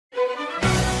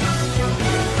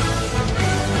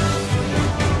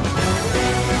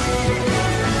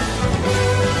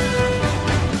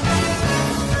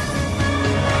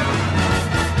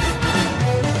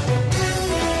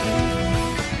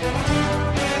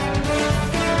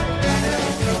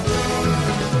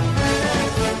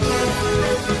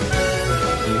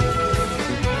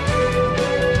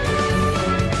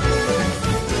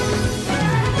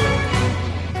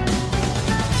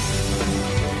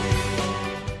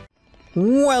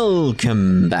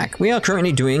Welcome back. We are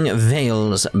currently doing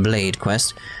Vale's Blade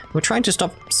quest. We're trying to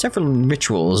stop several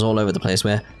rituals all over the place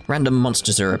where random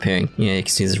monsters are appearing. Yeah, you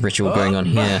can see this ritual going on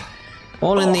here.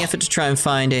 All in the effort to try and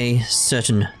find a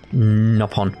certain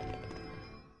Nopon.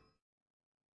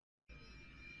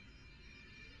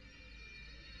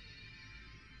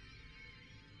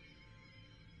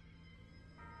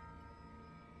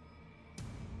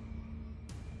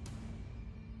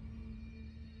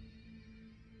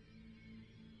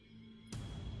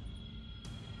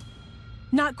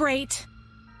 Not great.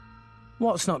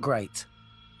 What's not great?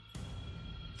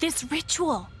 This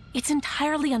ritual. It's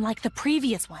entirely unlike the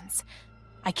previous ones.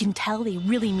 I can tell they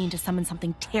really mean to summon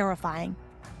something terrifying.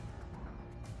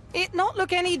 It not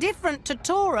look any different to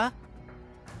Tora.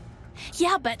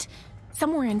 Yeah, but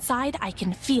somewhere inside I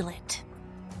can feel it.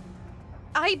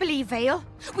 I believe, Vale.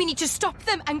 We need to stop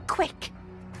them, and quick.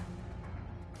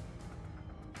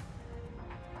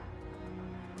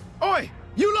 Oi!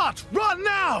 You lot! Run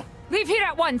now! Leave here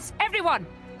at once, everyone!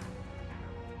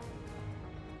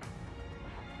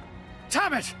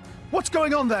 Damn it! What's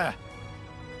going on there?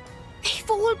 They've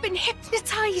all been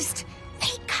hypnotized.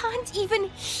 They can't even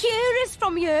hear us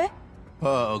from here.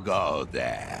 Oh, go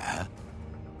there.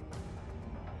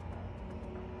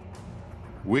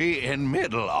 We in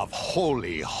middle of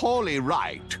holy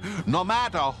right. No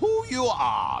matter who you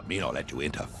are, me not let you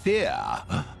interfere.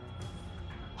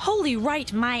 Holy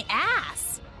right, my ass!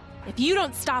 If you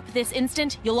don't stop this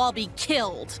instant, you'll all be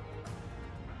killed.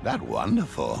 That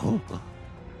wonderful.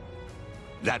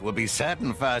 That would be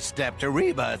certain first step to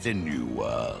rebirth in New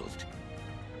World.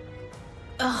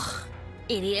 Ugh,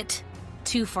 idiot.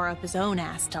 Too far up his own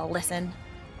ass to listen.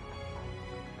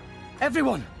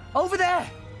 Everyone, over there!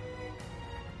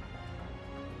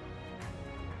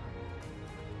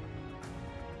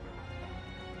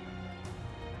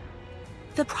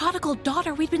 The prodigal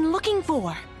daughter we've been looking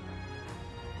for.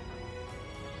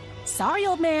 Sorry,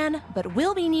 old man, but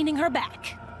we'll be needing her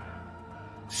back.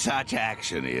 Such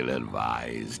action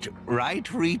ill-advised.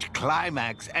 Right reach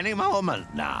climax any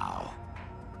moment now.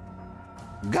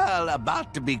 Girl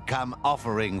about to become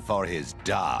offering for his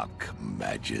dark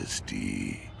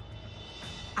majesty.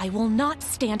 I will not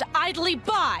stand idly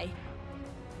by!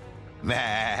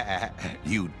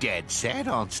 You dead set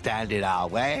on standing our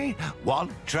way?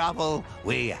 Want trouble?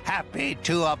 We happy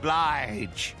to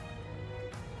oblige.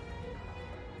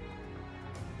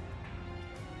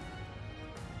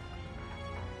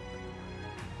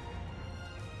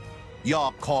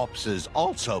 Your corpses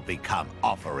also become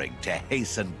offering to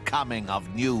hasten coming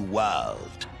of New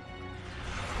World.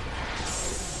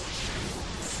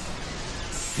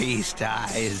 Feast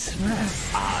eyes,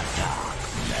 our dark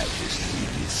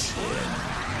majesty's sin.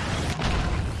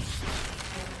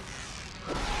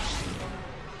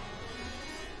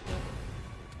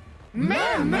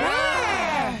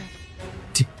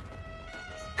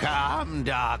 Come,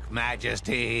 Dark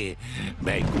Majesty.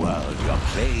 Make world your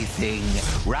plaything,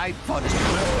 ripe for...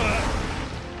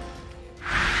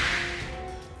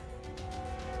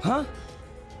 Huh?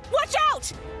 Watch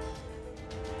out!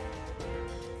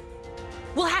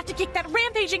 We'll have to kick that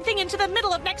rampaging thing into the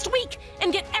middle of next week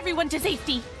and get everyone to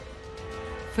safety.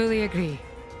 Fully agree.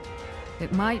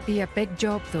 It might be a big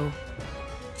job, though.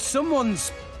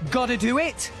 Someone's gotta do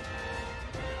it!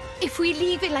 If we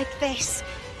leave it like this,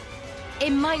 it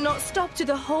might not stop till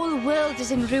the whole world is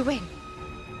in ruin.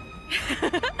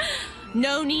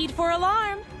 No need for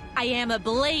alarm. I am a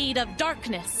blade of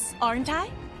darkness, aren't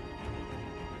I?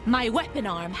 My weapon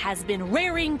arm has been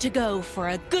raring to go for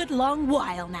a good long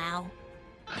while now.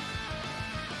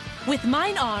 With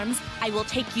mine arms, I will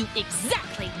take you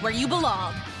exactly where you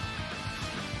belong.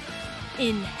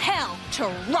 In hell to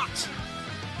rot.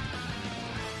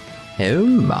 Oh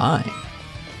my.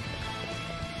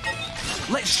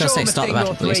 Let's Should I show say them a start the thing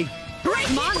battle, or please? three.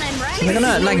 Come on then, Ray. Are they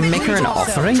gonna, like, make her an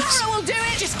offering?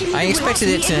 I expected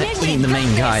it to eat the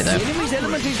main guy, though.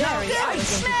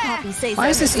 Why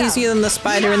is this easier than the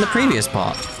spider in the previous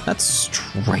part? That's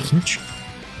strange.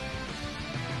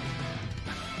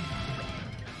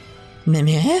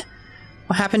 Mimir?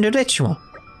 What happened to Ritual?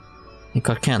 It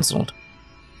got cancelled.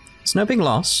 It's no big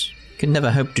loss. Could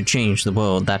never hope to change the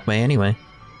world that way anyway.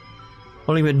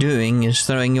 All you were doing is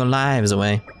throwing your lives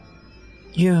away.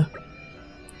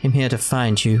 I'm here to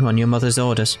find you on your mother's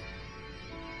orders.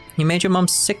 You made your mom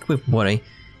sick with worry,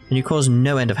 and you caused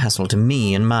no end of hassle to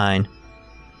me and mine.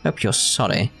 Hope you're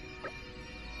sorry.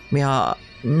 We are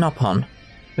Nopon.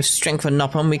 With strength for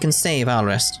Nopon, we can save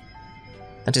Alrest.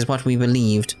 That is what we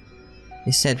believed.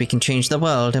 We said we can change the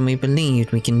world, and we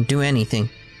believed we can do anything.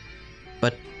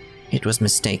 But it was a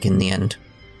mistake in the end.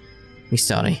 We're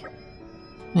sorry.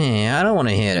 I don't want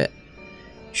to hear it.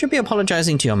 should be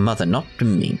apologizing to your mother, not to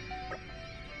me.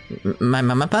 My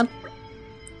mama pan?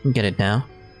 Get it now.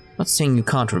 Not saying you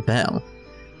can't rebel,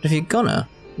 but if you're gonna,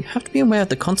 you have to be aware of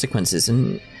the consequences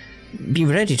and be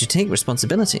ready to take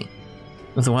responsibility.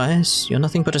 Otherwise, you're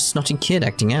nothing but a snotty kid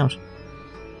acting out.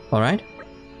 Alright?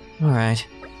 Alright.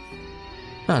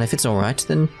 Well, if it's alright,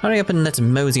 then hurry up and let's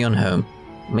mosey on home.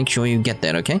 Make sure you get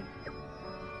there, okay?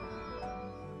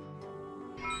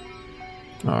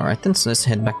 Alright then, so let's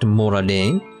head back to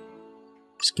Moradin.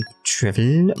 Skip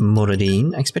travel,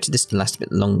 Moradin. I expected this to last a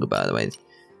bit longer, by the way.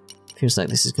 Feels like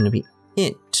this is going to be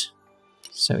it.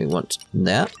 So we want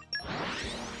that.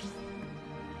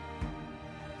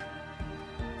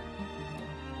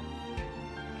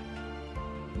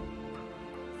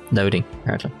 Loading,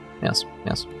 apparently. Yes,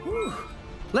 yes. Whew.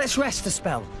 Let's rest a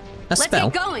spell. A spell?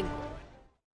 Let's get going.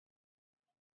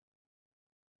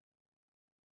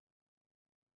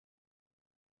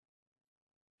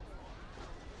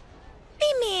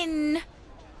 Mimin!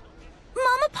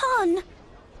 Mama Pon!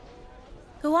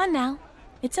 Go on now.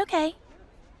 It's okay.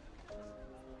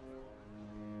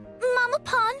 Mama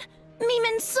Pon,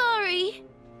 Mimin sorry.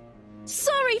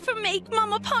 Sorry for make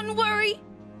Mama Pon worry.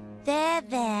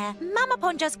 There. Mama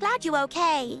Pon just glad you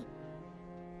okay.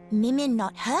 Mimin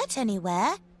not hurt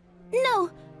anywhere? No,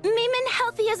 Mimin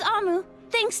healthy as Amu,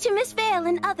 thanks to Miss Vale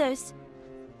and others.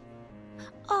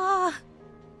 Oh,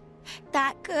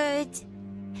 that good.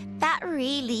 That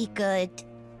really good.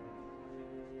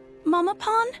 Mama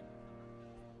Pon?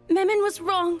 Mimin was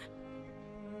wrong.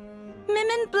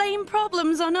 Mimin blamed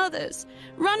problems on others,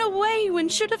 run away when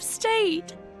should have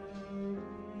stayed.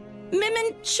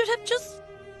 Mimin should have just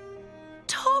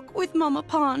talked with Mama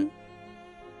Pon.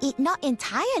 It not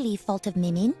entirely fault of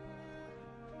Mimin.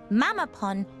 Mama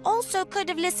Pon also could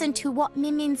have listened to what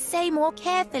Mimin say more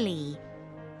carefully.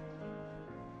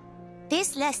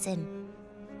 This lesson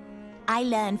I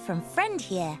learned from friend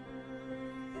here.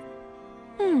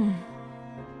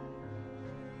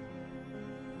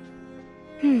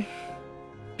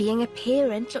 Being a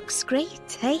parent looks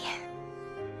great, eh?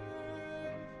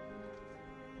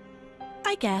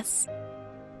 I guess.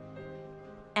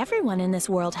 Everyone in this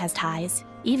world has ties,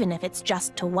 even if it's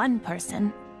just to one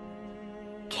person.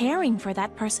 Caring for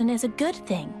that person is a good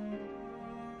thing.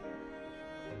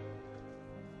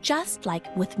 Just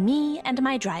like with me and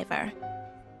my driver.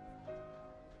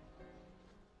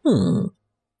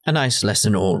 A nice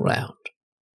lesson all round.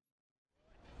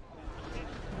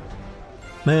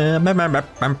 So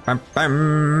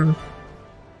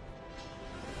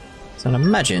I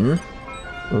imagine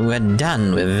we're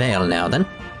done with Vale now then.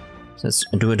 So let's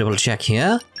do a double check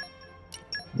here.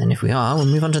 And if we are, we'll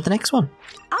move on to the next one.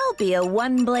 I'll be a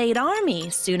one-blade army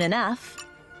soon enough.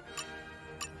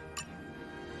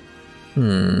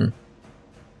 That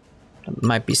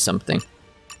might be something.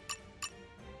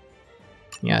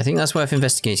 Yeah, I think that's worth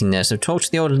investigating there. So talk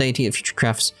to the old lady at Future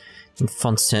Crafts in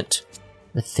Fonset,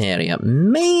 Letheria.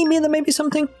 Maybe there may be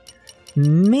something.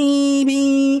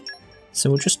 Maybe. So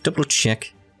we'll just double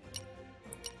check.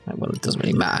 Well, it doesn't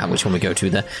really matter which one we go to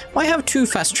there. Why have two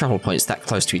fast travel points that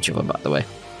close to each other, by the way?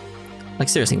 Like,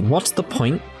 seriously, what's the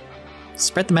point?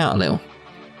 Spread them out a little.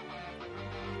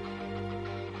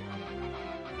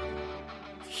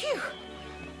 Phew.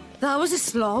 That was a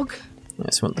slog.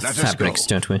 Let's want the fabrics,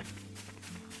 don't we?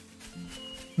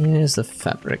 Here's the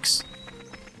fabrics.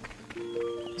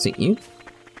 Is it you?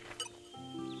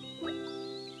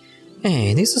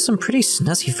 Hey, these are some pretty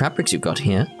snazzy fabrics you've got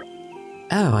here.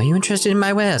 Oh, are you interested in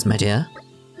my wares, my dear?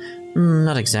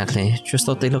 Not exactly. Just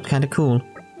thought they looked kind of cool.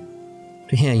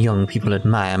 To hear young people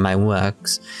admire my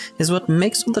works is what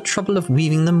makes all the trouble of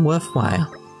weaving them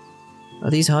worthwhile. Are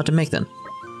these hard to make then?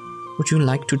 Would you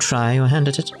like to try your hand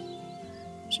at it?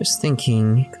 Just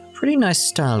thinking, you've got a pretty nice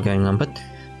style going on, but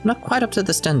not quite up to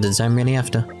the standards I'm really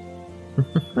after.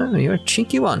 Oh, you're a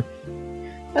cheeky one.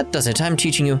 That does it, I'm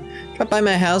teaching you. Drop by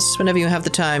my house whenever you have the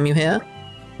time, you hear?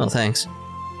 Oh, thanks.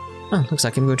 Oh, looks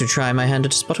like I'm going to try my hand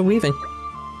at a spot of weaving.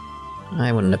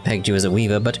 I wouldn't have pegged you as a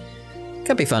weaver, but it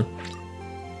could be fun.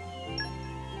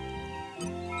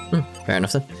 Fair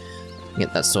enough then.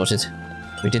 Get that sorted.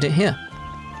 We did it here.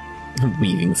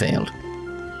 Weaving failed.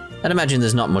 I'd imagine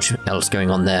there's not much else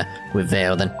going on there with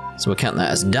Vale then, so we'll count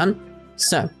that as done.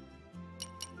 So,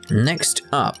 next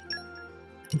up,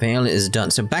 Vale is done.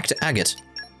 So back to Agate.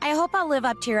 I hope I'll live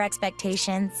up to your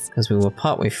expectations. Because we were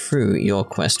partway through your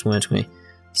quest, weren't we?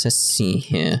 So let's see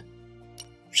here.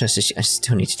 I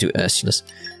still need to do Ursula's.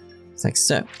 It's like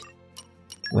so.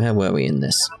 Where were we in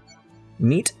this?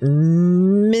 Meet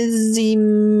Mizzy,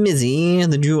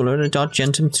 the jeweler at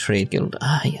Argentum Trade Guild.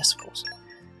 Ah, yes, of course.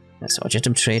 That's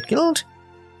Argentum Trade Guild.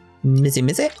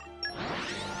 Mizzy.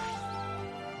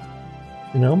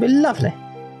 And it'll be lovely.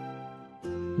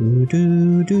 Do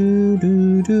do do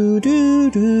do do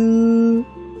do do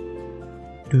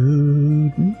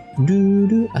do do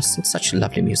do. That's such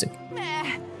lovely music.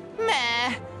 Meh.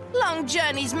 Long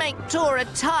journeys make Tora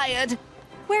tired.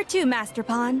 Where to, Master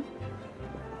Pawn?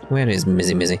 Where is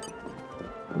Mizzy Mizzy?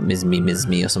 Miz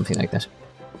me, or something like that.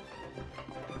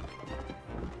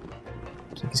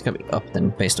 So it's gotta be up then,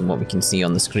 based on what we can see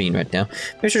on the screen right now.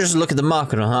 Maybe I should just look at the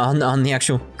marker on the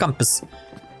actual compass.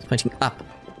 It's pointing up.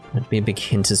 That'd be a big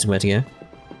hint as to where to go.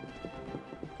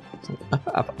 So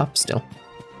up still.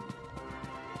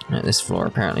 Right, this floor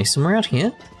apparently somewhere out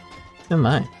here. Oh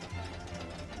my.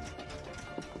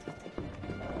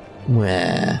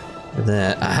 Where?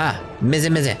 There. Aha!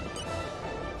 Mizzy.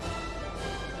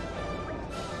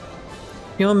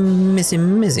 You're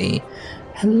Mizzy.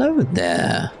 Hello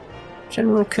there.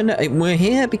 General we're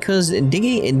here because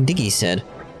Diggy said.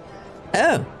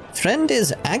 Oh, friend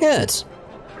is Agate.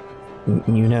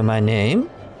 You know my name?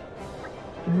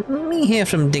 Me here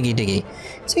from Diggy.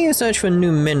 So you search for a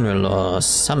new mineral or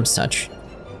some such.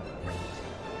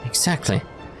 Exactly.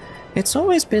 It's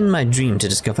always been my dream to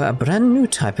discover a brand new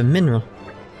type of mineral.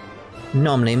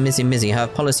 Normally, Mizzy have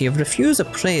a policy of refuse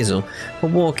appraisal for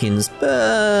walk-ins,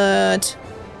 but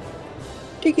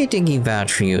Diggy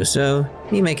vouch for you, so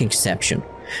we make exception.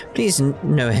 Please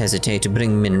no hesitate to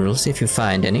bring minerals if you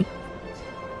find any.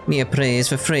 Me appraise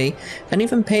for free, and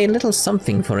even pay a little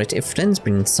something for it if friends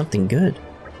bring something good.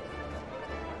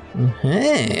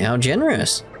 Hey, how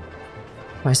generous.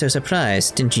 Why so surprised?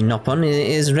 Stingy Noppon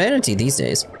is rarity these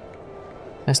days.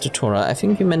 Master Tora, I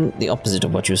think you meant the opposite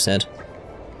of what you said.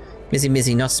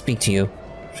 Mizzy not speak to you.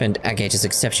 Friend Agate's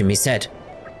exception me said.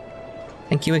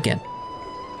 Thank you again.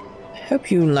 I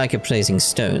hope you like appraising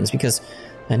stones, because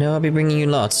I know I'll be bringing you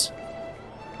lots.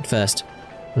 But first,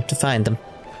 we'll have to find them.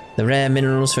 The rare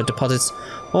minerals for deposits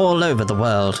all over the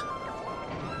world.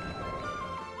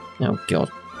 Oh god.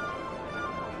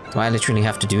 Do I literally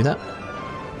have to do that?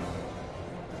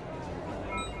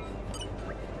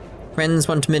 Friends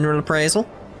want mineral appraisal?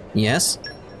 Yes.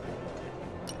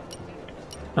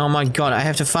 Oh my god, I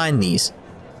have to find these.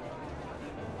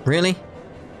 Really?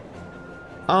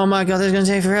 Oh my god, this is gonna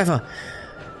take forever.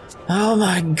 Oh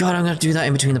my god, I'm gonna do that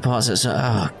in between the parts.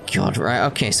 Oh god, right,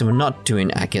 okay, so we're not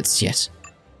doing agates yet.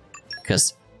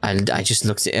 Because I just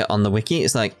looked at it on the wiki,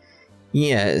 it's like,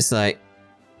 yeah, it's like,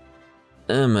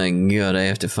 oh my god, I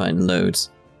have to find loads.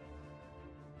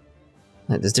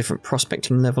 Like, there's different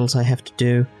prospecting levels I have to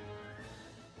do.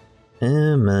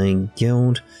 Oh my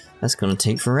god, that's gonna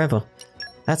take forever.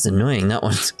 That's annoying, that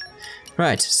one.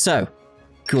 Right, so,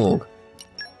 Gorg.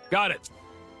 Got it.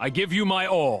 I give you my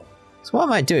all. So what I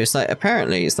might do is, like,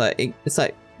 apparently, it's like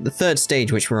the third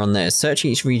stage which we're on there. Search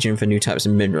each region for new types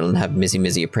of mineral and have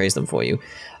Mizzy appraise them for you.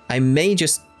 I may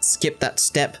just skip that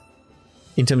step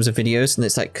in terms of videos, and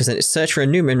it's like, because then it's search for a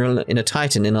new mineral in a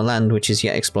titan in a land which is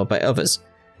yet explored by others.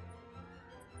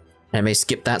 And I may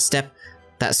skip that step,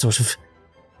 that sort of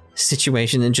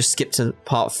situation, and just skip to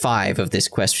part 5 of this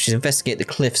quest, which is investigate the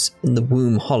cliffs in the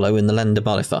Womb Hollow in the land of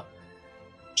Bolivar.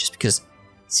 Just because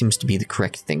it seems to be the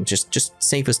correct thing. Just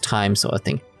save us time sort of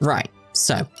thing. Right,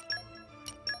 so.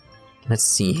 Let's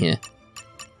see here.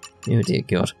 Oh dear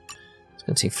god. It's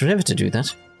going to take forever to do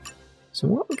that. So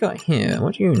what we got here?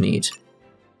 What do you need?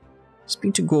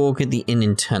 Speak to Gorg at the inn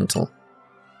in Tantal.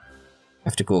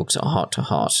 After Gorg's heart to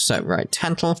heart. So, right,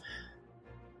 Tantal.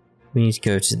 We need to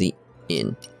go to the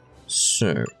inn.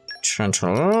 So,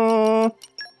 Tantal.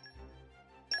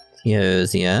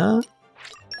 Here's the air.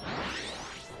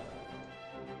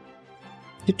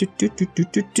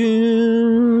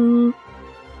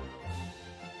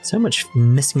 So much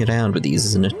messing around with these,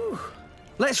 isn't it? Ooh.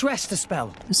 Let's rest a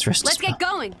spell. Let's rest a spell. Let's get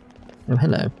going. Oh,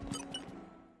 hello.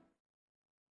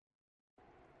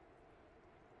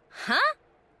 Huh?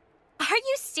 Are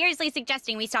you seriously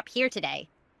suggesting we stop here today?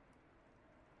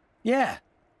 Yeah.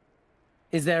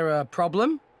 Is there a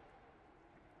problem?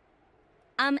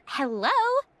 Hello?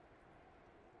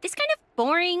 This kind of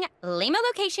boring, lame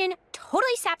location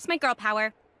totally saps my girl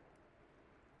power.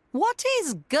 What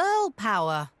is girl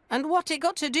power? And what it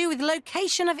got to do with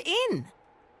location of inn?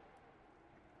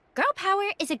 Girl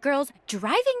power is a girl's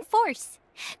driving force.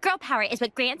 Girl power is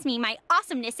what grants me my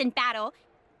awesomeness in battle.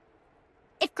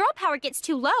 If girl power gets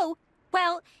too low,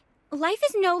 well, life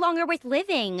is no longer worth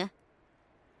living.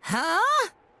 Huh?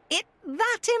 It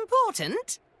that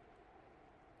important?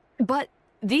 But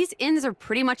these inns are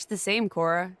pretty much the same,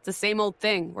 Kora. It's the same old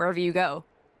thing, wherever you go.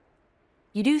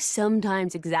 You do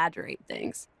sometimes exaggerate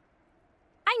things.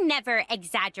 I never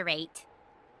exaggerate.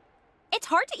 It's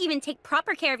hard to even take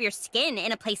proper care of your skin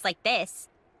in a place like this.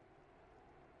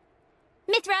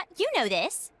 Mythra, you know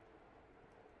this.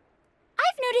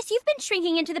 I've noticed you've been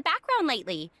shrinking into the background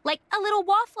lately, like a little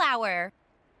wallflower.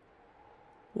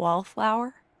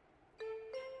 Wallflower?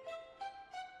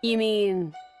 You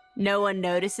mean no one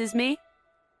notices me?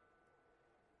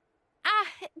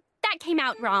 That came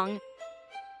out wrong.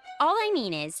 All I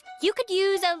mean is, you could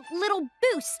use a little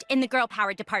boost in the girl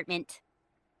power department.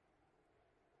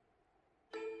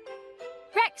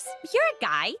 Rex, you're a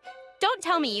guy. Don't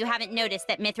tell me you haven't noticed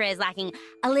that Mythra is lacking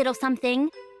a little something.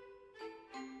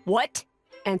 What?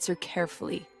 Answer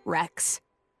carefully, Rex.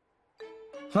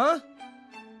 Huh?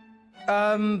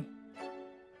 I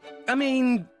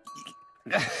mean...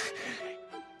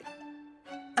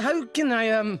 How can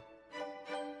I,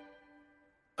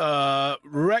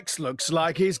 Rex looks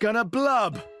like he's gonna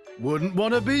blub. Wouldn't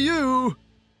want to be you.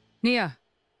 Nia,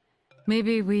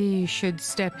 maybe we should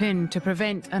step in to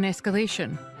prevent an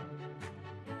escalation.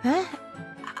 Huh?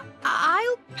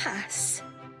 I'll pass.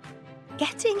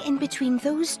 Getting in between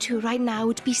those two right now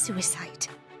would be suicide.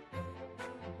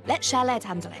 Let Charlotte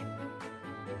handle it.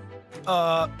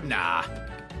 Nah.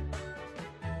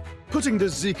 Putting the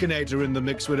Zekinator in the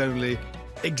mix would only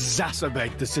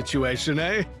exacerbate the situation,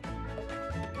 eh?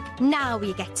 Now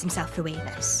we get some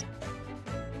self-awareness.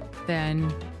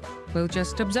 Then we'll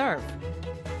just observe.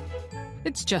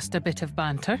 It's just a bit of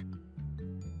banter.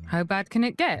 How bad can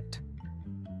it get?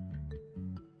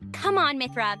 Come on,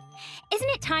 Mythra. Isn't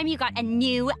it time you got a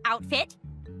new outfit?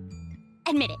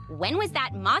 Admit it, when was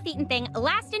that moth-eaten thing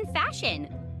last in fashion?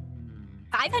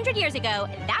 500 years ago,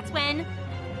 that's when...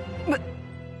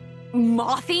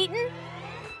 Moth-eaten?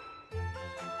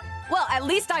 Well, at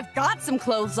least I've got some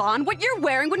clothes on. What you're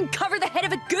wearing wouldn't cover the head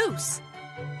of a goose.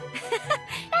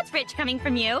 That's rich coming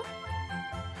from you.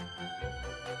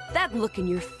 That look in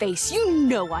your face, you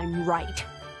know I'm right.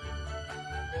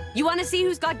 You want to see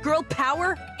who's got girl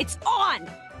power? It's on!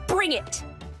 Bring it!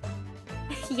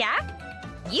 Yeah?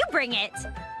 You bring it.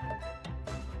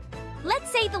 Let's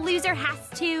say the loser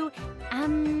has to,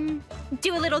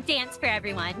 do a little dance for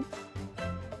everyone.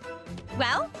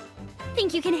 Well,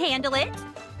 think you can handle it?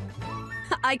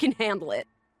 I can handle it.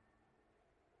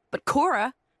 But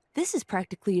Kora, this is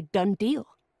practically a done deal.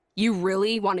 You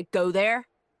really want to go there?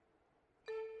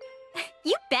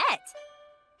 You bet.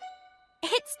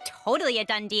 It's totally a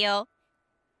done deal.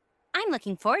 I'm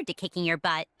looking forward to kicking your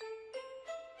butt.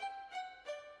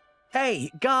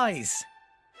 Hey, guys.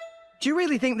 Do you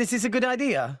really think this is a good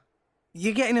idea?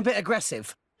 You're getting a bit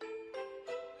aggressive.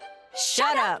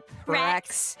 Shut up,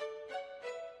 Rex.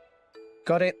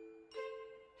 Got it.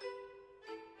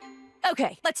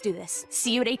 Okay, let's do this.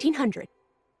 See you at 1800.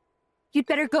 You'd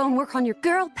better go and work on your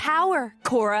girl power,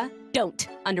 Kora. Don't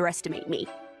underestimate me.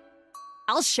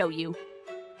 I'll show you.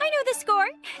 I know the score.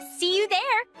 See you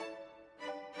there.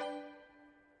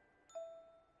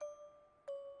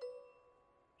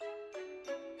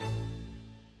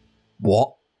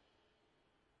 What?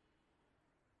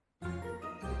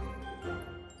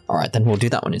 Alright, then we'll do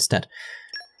that one instead.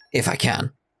 If I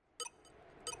can.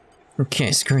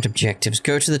 Okay, current objectives.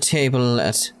 Go to the table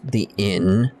at the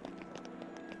inn.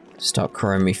 Start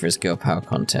Kora Mythra's Girl Power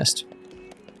Contest.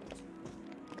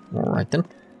 Alright then.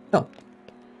 Oh.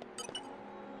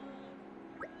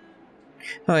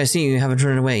 Oh, I see you haven't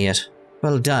run away yet.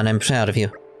 Well done, I'm proud of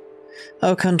you.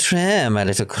 Au contraire, my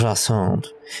little croissant.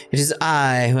 It is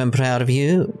I who am proud of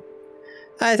you.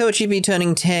 I thought you'd be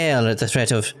turning tail at the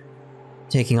threat of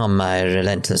taking on my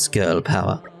relentless girl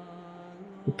power.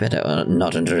 You better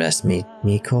not underestimate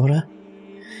me, Kora.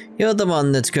 You're the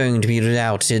one that's going to be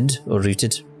routed, or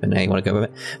rooted, depending how you want to go with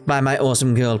it, by my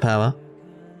awesome girl power.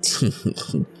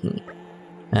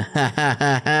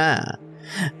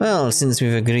 Well, since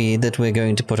we've agreed that we're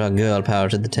going to put our girl power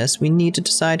to the test, we need to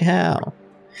decide how.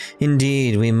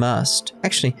 Indeed, we must.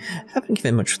 Actually, I haven't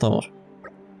given much thought.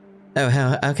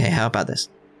 Oh, okay, how about this?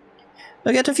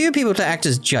 We'll get a few people to act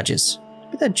as judges.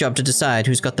 It'll be their job to decide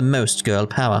who's got the most girl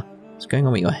power. What's going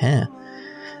on with your hair?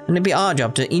 And it'll be our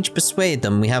job to each persuade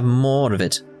them we have more of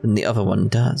it than the other one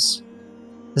does.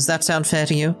 Does that sound fair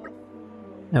to you?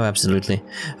 Oh, absolutely.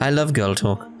 I love girl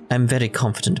talk. I'm very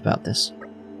confident about this.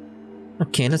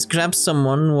 Okay, let's grab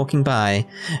someone walking by,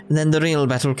 and then the real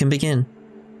battle can begin.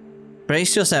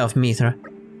 Brace yourself, Mythra.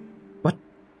 What?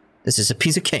 This is a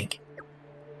piece of cake.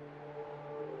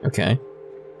 Okay.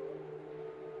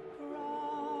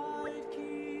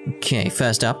 Okay,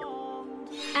 first up.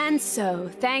 And so,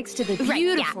 thanks to the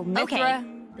beautiful Mythra,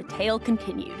 the tale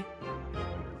continued.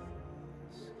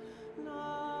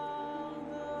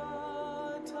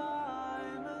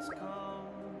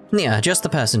 Yeah, just the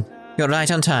person. You're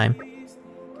right on time.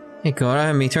 Hey,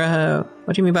 Kora, Mythra,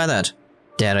 what do you mean by that?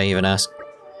 Dare I even ask?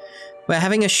 We're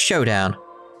having a showdown.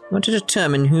 Want to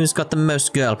determine who's got the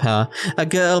most girl power. A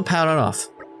girl power off.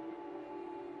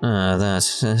 Ah, that.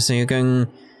 So you're going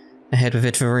ahead with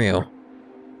it for real.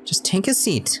 Just take a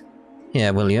seat.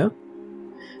 Here, will you?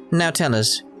 Now tell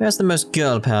us, who has the most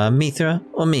girl power, Mythra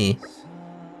or me?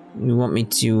 You want me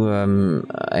to,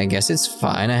 I guess it's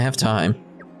fine, I have time.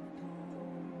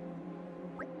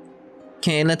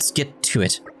 Okay, let's get to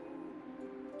it.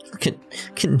 Look at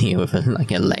Nia with her, like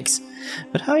her legs.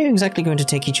 But how are you exactly going to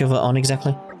take each other on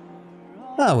exactly?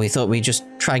 Oh, we thought we'd just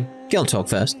try girl talk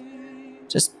first.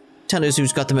 Just tell us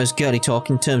who's got the most girly talk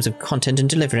in terms of content and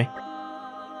delivery.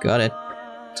 Got it.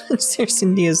 Seriously,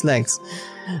 Nia's legs.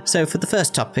 So for the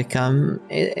first topic,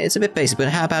 it's a bit basic, but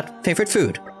how about favourite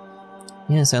food?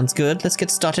 Yeah, sounds good. Let's get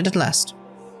started at last.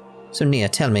 So Nia,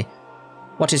 tell me,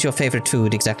 what is your favourite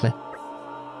food exactly?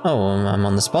 Oh, I'm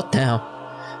on the spot now.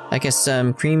 I guess,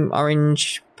 cream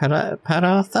orange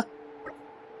paratha?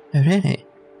 Oh, really?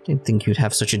 Didn't think you'd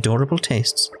have such adorable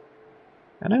tastes.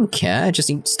 I don't care, I just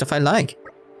eat stuff I like.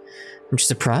 I'm just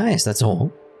surprised, that's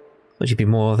all. Thought you'd be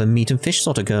more of a meat and fish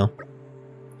sort of girl.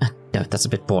 No, that's a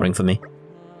bit boring for me.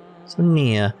 So,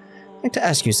 Nia, I'd like to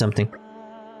ask you something.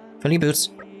 Fill your boots.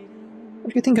 What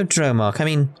do you think of Dromark? I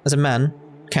mean, as a man?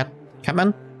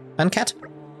 Catman? And cat?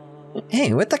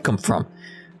 Hey, where'd that come from?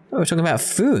 Oh, we're talking about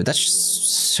food. That's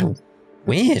just so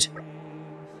weird.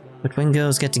 But when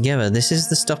girls get together, this is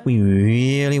the stuff we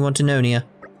really want to know, Nia.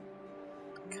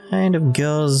 Kind of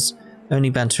girls-only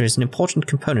banter is an important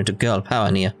component of girl power,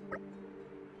 Nia.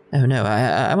 Oh no,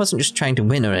 I wasn't just trying to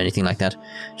win or anything like that.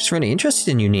 Just really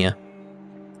interested in you, Nia.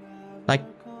 Like,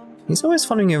 he's always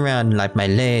following you around like, my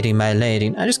lady, my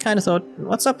lady. I just kind of thought,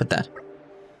 what's up with that?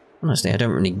 Honestly, I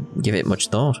don't really give it much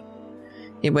thought.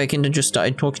 He awakened and just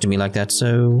started talking to me like that,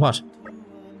 so what?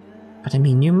 But I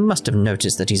mean, you must have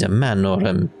noticed that he's a man or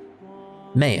a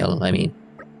male, I mean.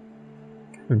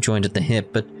 Kind of joined at the hip,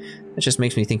 but that just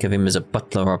makes me think of him as a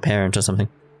butler or a parent or something.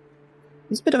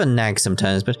 He's a bit of a nag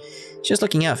sometimes, but he's just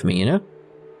looking out for me, you know?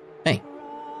 Hey,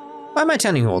 why am I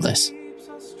telling you all this?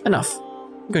 Enough.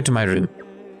 I'm going to my room.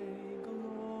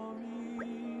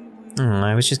 Oh,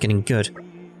 I was just getting good.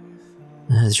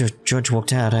 The judge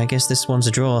walked out. I guess this one's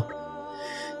a draw.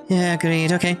 Yeah,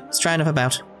 agreed. Okay, let's try another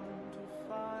bout.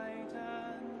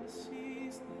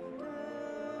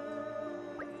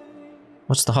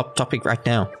 What's the hot topic right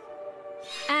now?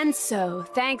 And so,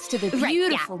 thanks to the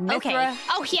beautiful Mythra, okay.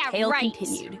 Oh yeah, tale right.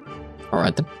 continued.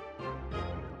 Alright then.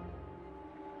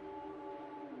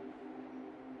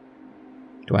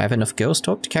 Do I have enough girls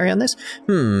talk to carry on this?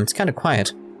 It's kind of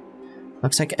quiet.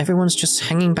 Looks like everyone's just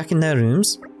hanging back in their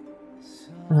rooms.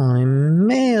 Well, I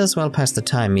may as well pass the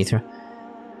time, Mythra.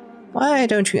 Why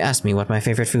don't you ask me what my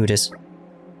favourite food is?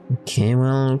 Okay,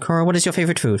 well, Kora, what is your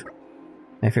favourite food?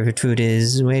 My favourite food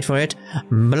is, wait for it,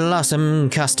 blossom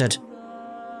custard.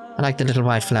 I like the little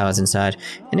white flowers inside,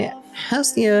 and it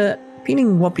has the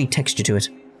appealing wobbly texture to it.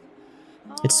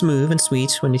 It's smooth and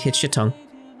sweet when it hits your tongue.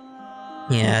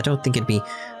 Yeah, I don't think it'd be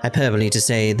hyperbole to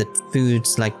say that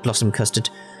foods like blossom custard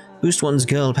boost one's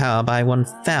girl power by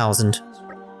 1,000.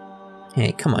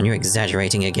 Hey, come on, you're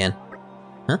exaggerating again.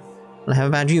 Huh? Well, how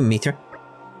about you, Mythra?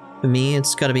 For me,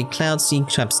 it's gotta be cloud seed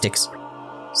crab sticks.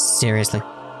 Seriously.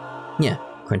 Yeah,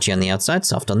 crunchy on the outside,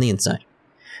 soft on the inside.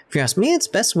 If you ask me, it's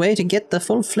best way to get the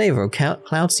full flavour of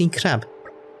cloud seed crab.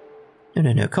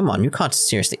 No, come on, you can't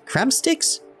seriously. Crab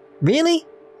sticks? Really?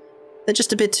 They're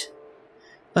just a bit...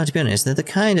 Well, to be honest, they're the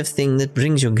kind of thing that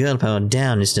brings your girl power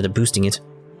down instead of boosting it.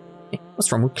 Hey,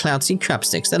 what's wrong with cloud seed crab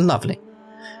sticks? They're lovely.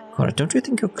 Kora, don't you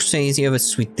think your crazy over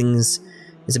sweet things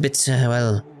is a bit,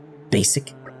 well,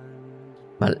 basic?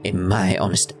 Well, in my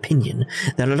honest opinion,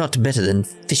 they're a lot better than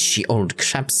fishy old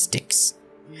crab sticks.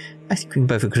 I think we can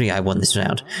both agree I won this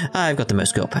round. I've got the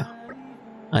most girl power.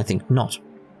 I think not.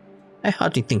 I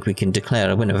hardly think we can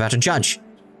declare a winner without a judge.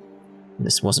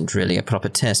 This wasn't really a proper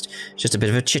test, just a bit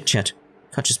of a chit-chat.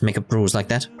 Can't just make up rules like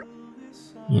that.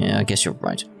 Yeah, I guess you're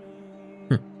right.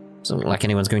 Doesn't look like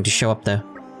anyone's going to show up, though.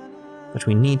 But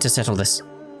we need to settle this.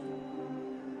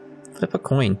 Flip a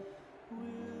coin.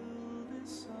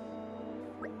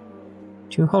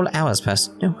 2 whole hours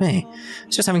passed. No way.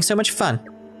 It's just having so much fun.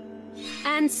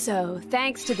 And so,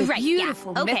 thanks to the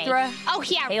beautiful Mythra,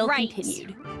 tale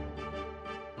continued.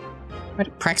 Why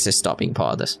did Praxis stop being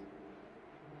part of this?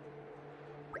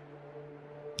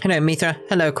 Hello, Mythra.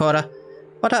 Hello, Kora.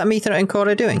 What are Mythra and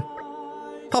Kora doing?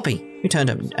 Poppy, you turned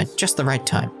up at just the right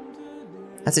time.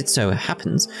 As it so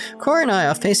happens, Kora and I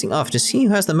are facing off to see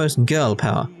who has the most girl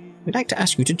power. We'd like to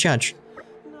ask you to judge.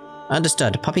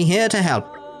 Understood. Poppy here to help.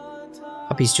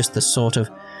 Poppy's just the sort of...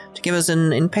 to give us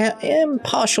an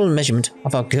impartial measurement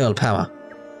of our girl power.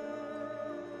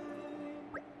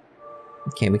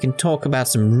 Okay, we can talk about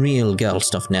some real girl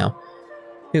stuff now.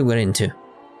 Who we're into.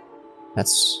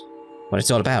 That's what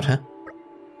it's all about, huh?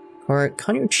 Or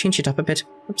can't you change it up a bit?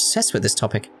 I'm obsessed with this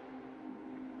topic.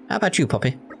 How about you,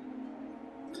 Poppy?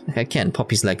 Again,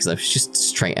 Poppy's legs though, just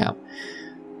straight out.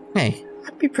 Hey,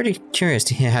 I'd be pretty curious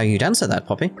to hear how you'd answer that,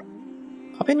 Poppy.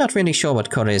 Poppy not really sure what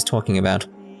Kora is talking about.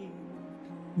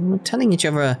 We're telling each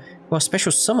other who our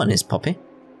special someone is, Poppy.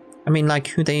 I mean, like,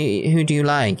 who do you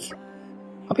like?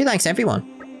 Poppy likes everyone.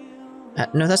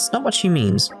 No, that's not what she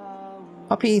means.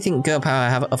 Poppy think girl power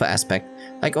have other aspect,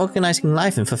 like organizing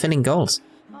life and fulfilling goals.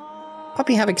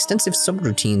 Poppy have extensive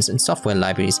subroutines and software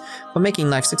libraries for making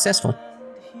life successful.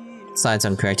 Besides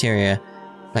on criteria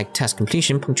like task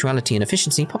completion, punctuality, and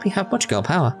efficiency, Poppy have much girl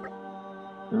power.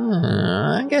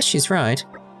 I guess she's right.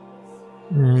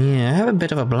 Yeah, I have a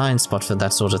bit of a blind spot for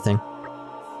that sort of thing.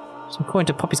 So according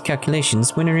to Poppy's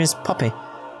calculations, winner is Poppy.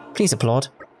 Please applaud.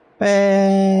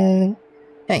 Hey,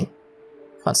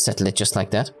 can't settle it just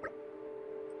like that.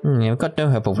 Yeah, we've got no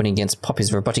hope of winning against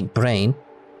Poppy's robotic brain.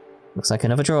 Looks like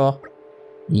another draw.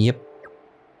 Yep.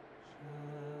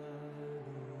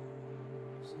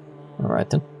 Alright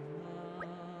then.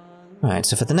 Alright,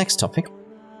 so for the next topic.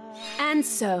 And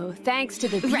so, thanks to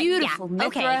the beautiful Mythra,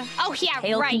 okay. Oh yeah,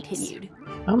 tale right. continued.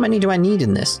 How many do I need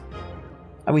in this?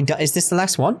 Are we done? Is this the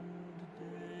last one?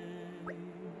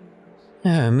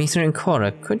 Oh, Mythra and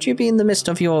Kora, could you be in the midst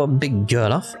of your big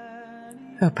girl-off?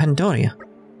 Oh, Pandoria.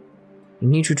 I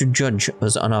need you to judge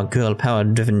us on our girl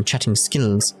power-driven chatting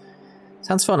skills.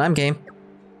 Sounds fun, I'm game.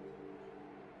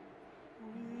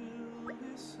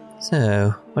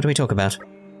 So, what do we talk about?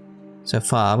 So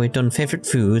far, we've done favourite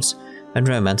foods and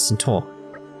romance and talk.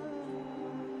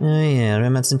 Oh yeah,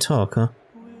 romance and talk, huh?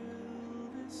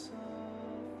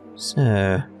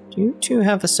 So, do you two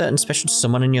have a certain special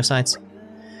someone in your sights?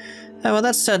 Oh, well,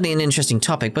 that's certainly an interesting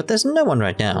topic, but there's no one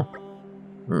right now.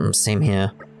 Same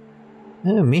here.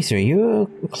 Oh, Mythra, you're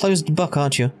a closed book,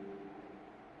 aren't you?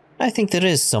 I think there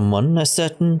is someone, a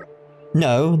certain...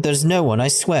 No, there's no one, I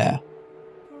swear.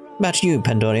 About you,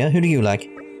 Pandoria, who do you like?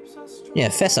 Yeah,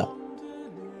 fess up.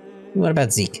 What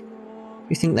about Zeke?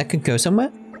 You think that could go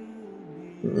somewhere?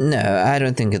 No, I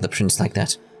don't think of the prince like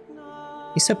that.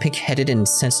 He's so pig-headed and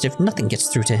sensitive, nothing gets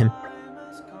through to him.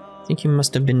 I think you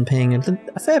must have been paying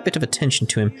a fair bit of attention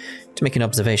to him to make an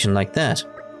observation like that.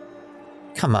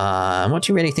 Come on, what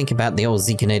do you really think about the old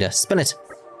Zekeinator? Spill it!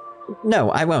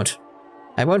 No, I won't.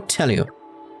 I won't tell you.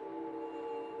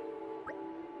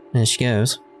 There she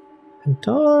goes.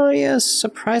 Pandoria's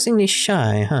surprisingly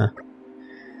shy, huh?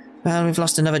 Well, we've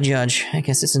lost another judge. I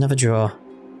guess it's another draw.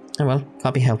 Oh well,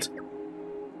 can't be helped.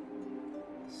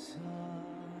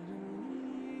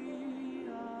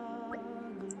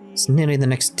 It's nearly the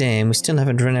next day and we still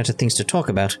haven't run out of things to talk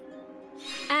about.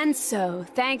 And so,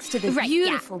 thanks to the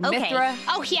beautiful Mythra,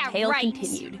 tale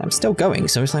continued. I'm still going,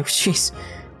 so it's like, jeez,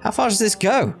 how far does this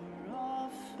go?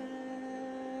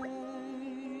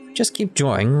 If we just keep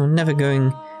drawing, we're never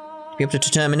going to be able to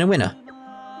determine a winner.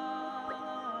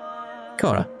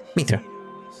 Kora, Mythra,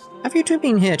 have you two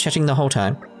been here chatting the whole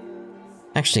time?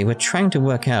 Actually, we're trying to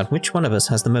work out which one of us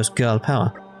has the most girl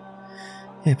power.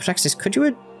 Yeah, Praxis, could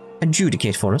you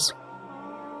adjudicate for us?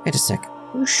 Wait a sec.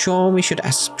 Are you sure we should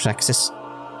ask Praxis?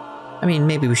 I mean,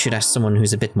 maybe we should ask someone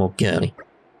who's a bit more girly.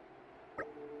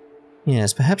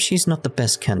 Yes, perhaps she's not the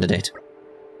best candidate.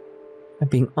 But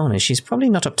being honest, she's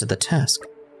probably not up to the task.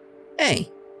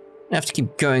 Hey! You have to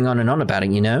keep going on and on about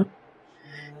it, you know?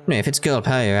 You know, if it's girl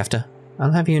power you're after,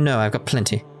 I'll have you know I've got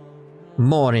plenty.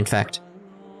 More, in fact.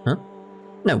 Huh?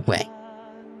 No way.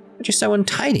 But you're so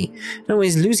untidy, and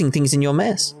always losing things in your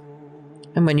mess.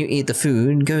 And when you eat the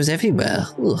food, it goes everywhere.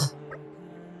 Ugh.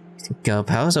 You think girl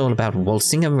power's all about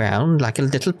waltzing around like a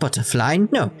little butterfly?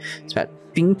 No, it's about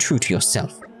being true to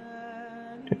yourself.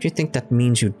 Don't you think that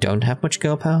means you don't have much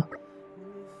girl power?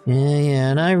 Yeah,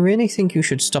 and I really think you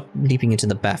should stop leaping into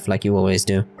the bath like you always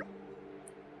do.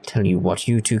 Tell you what,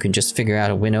 you two can just figure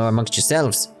out a winner amongst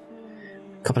yourselves.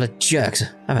 Couple of jerks,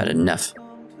 I've had enough.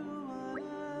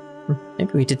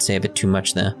 Maybe we did say a bit too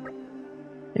much there.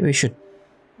 Maybe we should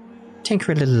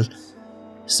tinker a little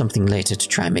something later to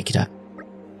try and make it up.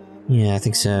 Yeah, I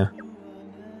think so.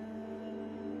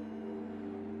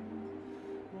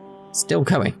 Still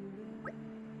going.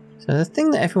 So the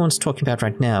thing that everyone's talking about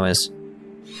right now is...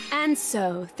 And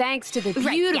so, thanks to the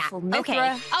beautiful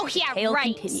Mythra, tale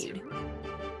continued.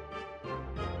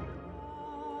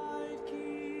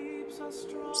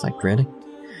 It's like, really?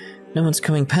 No one's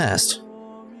coming past.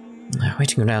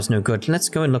 Waiting around's no good. Let's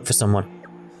go and look for someone.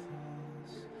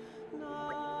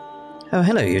 Oh,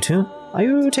 hello, you two. Are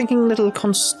you taking a little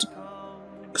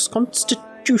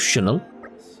constitutional?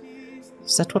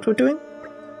 Is that what we're doing?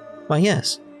 Why,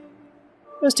 yes.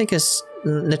 Let's take a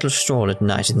little stroll at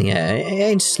night in the air.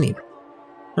 Ain't sleep.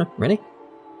 Huh, really?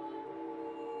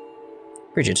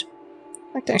 Bridget,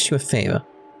 I'd like to ask you a favour.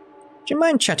 Do you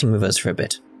mind chatting with us for a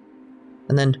bit?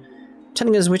 And then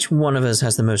telling us which one of us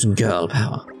has the most girl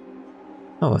power?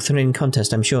 Oh, a thrilling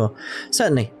contest, I'm sure.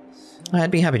 Certainly.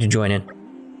 I'd be happy to join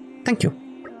in. Thank you.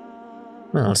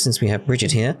 Well, since we have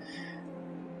Bridget here,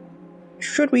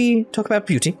 should we talk about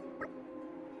beauty?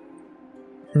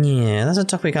 Yeah, that's a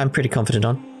topic I'm pretty confident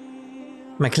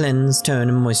on. My cleanse, tone,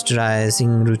 and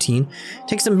moisturizing routine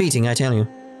takes some beating, I tell you.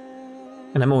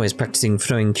 And I'm always practicing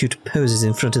throwing cute poses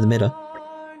in front of the mirror.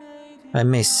 I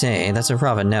may say that's a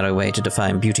rather narrow way to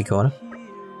define beauty, Kora.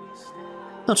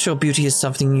 Not sure beauty is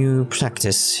something you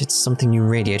practice, it's something you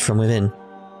radiate from within.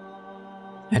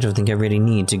 I don't think I really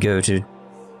need to go to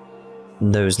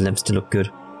those lengths to look good.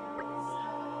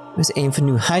 I always aim for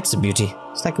new heights of beauty.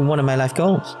 It's like one of my life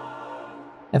goals.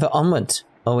 Ever onward,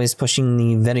 always pushing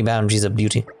the very boundaries of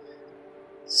beauty.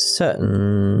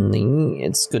 Certainly,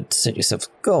 it's good to set yourself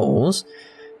goals.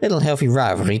 Little healthy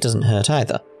rivalry doesn't hurt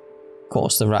either. Of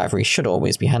course, the rivalry should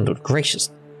always be handled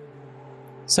graciously.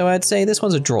 So I'd say this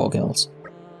one's a draw, girls.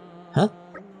 Huh?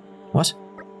 What?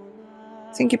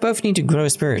 I think you both need to grow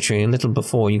spiritually a little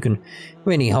before you can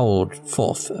really hold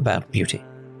forth about beauty.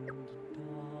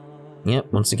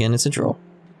 Yep, once again it's a draw.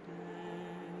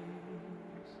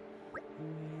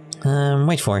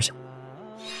 Wait for it.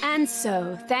 And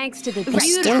so, thanks to the We're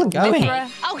still going. Mythra,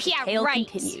 Oh, yeah, tale right.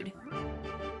 continued.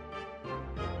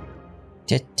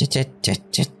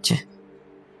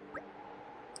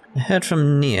 I heard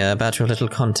from Nia about your little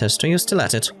contest. Are you still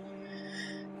at it?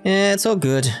 Yeah, it's all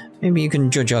good. Maybe you can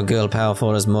judge our girl power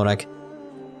for us, Morak.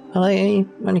 I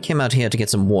only came out here to get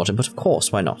some water, but of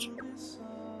course, why not?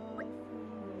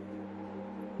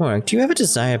 Morak, do you ever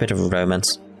desire a bit of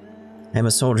romance? I am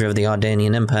a soldier of the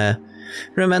Ardanian Empire.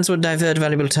 Romance would divert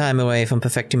valuable time away from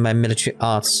perfecting my military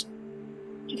arts.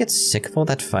 Do you get sick of all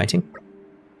that fighting?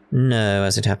 No,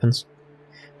 as it happens.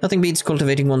 Nothing beats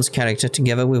cultivating one's character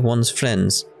together with one's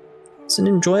friends. It's an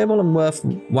enjoyable and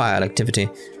worthwhile activity.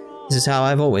 This is how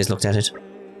I've always looked at it.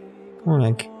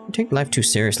 Morak, you take life too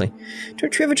seriously.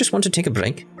 Don't you ever just want to take a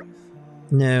break?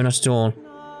 No, not at all.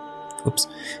 Oops.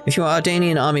 If you are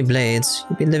Ardanian army blades,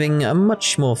 you'd be living a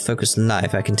much more focused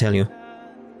life, I can tell you.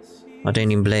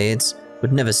 Ardanian blades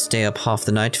would never stay up half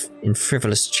the night in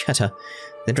frivolous chatter.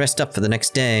 They dressed up for the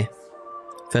next day.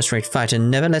 First-rate fighter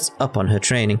never lets up on her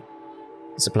training.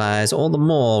 This applies all the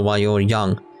more while you're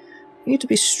young. You need to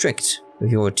be strict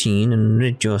with your routine and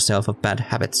rid yourself of bad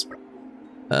habits.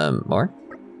 Morak?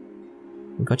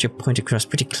 You got your point across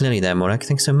pretty clearly there, Morak.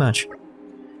 Thanks so much.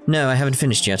 No, I haven't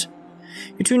finished yet.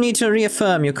 You two need to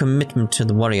reaffirm your commitment to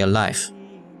the warrior life.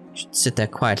 You should sit there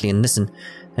quietly and listen,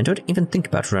 and don't even think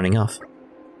about running off.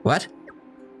 What?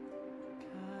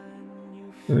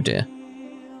 Oh dear.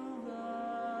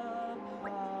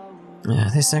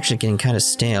 This is actually getting kind of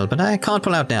stale, but I can't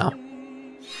pull out now.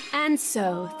 And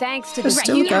so, thanks to the It's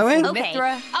still going?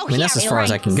 Mythra, Oh, I mean, that's yeah, as far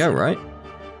as I right. can go, right?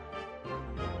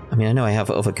 I mean, I know I have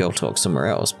other girl talk somewhere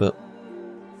else, but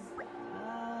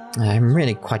I'm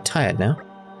really quite tired now.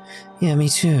 Yeah, me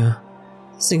too.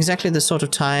 It's exactly the sort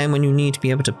of time when you need to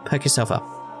be able to perk yourself up.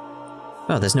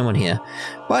 Oh, there's no one here.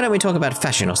 Why don't we talk about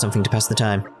fashion or something to pass the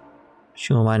time?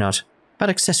 Sure, why not? About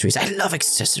accessories. I love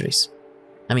accessories.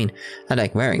 I mean, I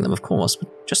like wearing them, of course,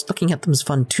 but just looking at them is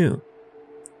fun too.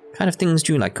 What kind of things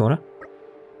do you like, Kora?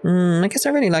 I guess I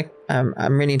really like...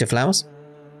 I'm really into flowers.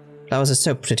 Flowers are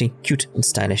so pretty, cute, and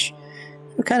stylish.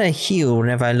 I kind of heal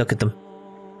whenever I look at them.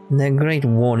 And they're great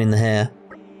worn in the hair.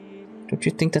 Don't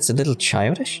you think that's a little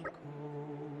childish?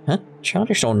 Huh?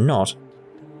 Childish or not?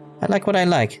 I like what I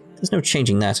like. There's no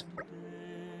changing that.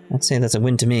 I'd say that's a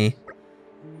win to me.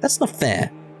 That's not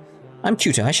fair. I'm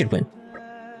cuter, I should win.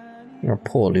 You're a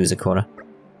poor loser, Kora.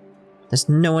 There's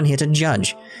no one here to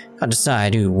judge. Can't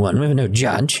decide who won with no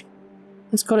judge.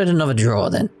 Let's call it another draw,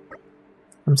 then.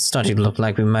 I'm starting to look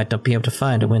like we might not be able to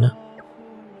find a winner.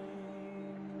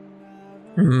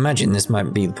 Imagine this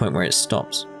might be the point where it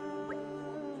stops.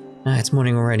 It's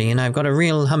morning already, and I've got a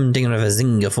real humdinger of a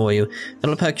zinger for you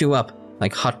that'll perk you up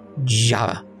like hot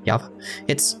Java.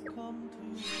 It's...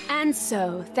 And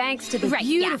so, thanks to the Right,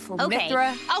 beautiful yeah, okay.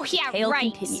 Mythra, Oh, yeah, tale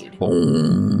right. continued.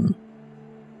 Boom.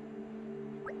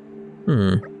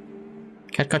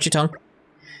 Cat got your tongue?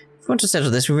 If we want to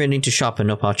settle this, we really need to sharpen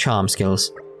up our charm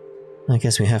skills. I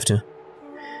guess we have to.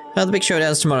 The big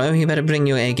showdown's tomorrow. You better bring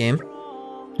your A game.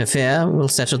 No fear, we'll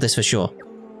settle this for sure.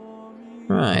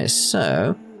 Right,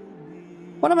 so...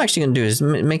 what I'm actually going to do is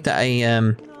make that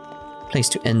a place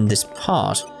to end this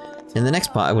part. In the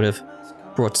next part, I would have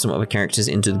brought some other characters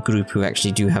into the group who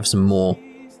actually do have some more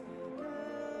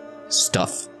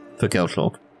stuff for girl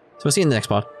talk. So we'll see you in the next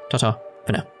part. Ta-ta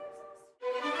for now.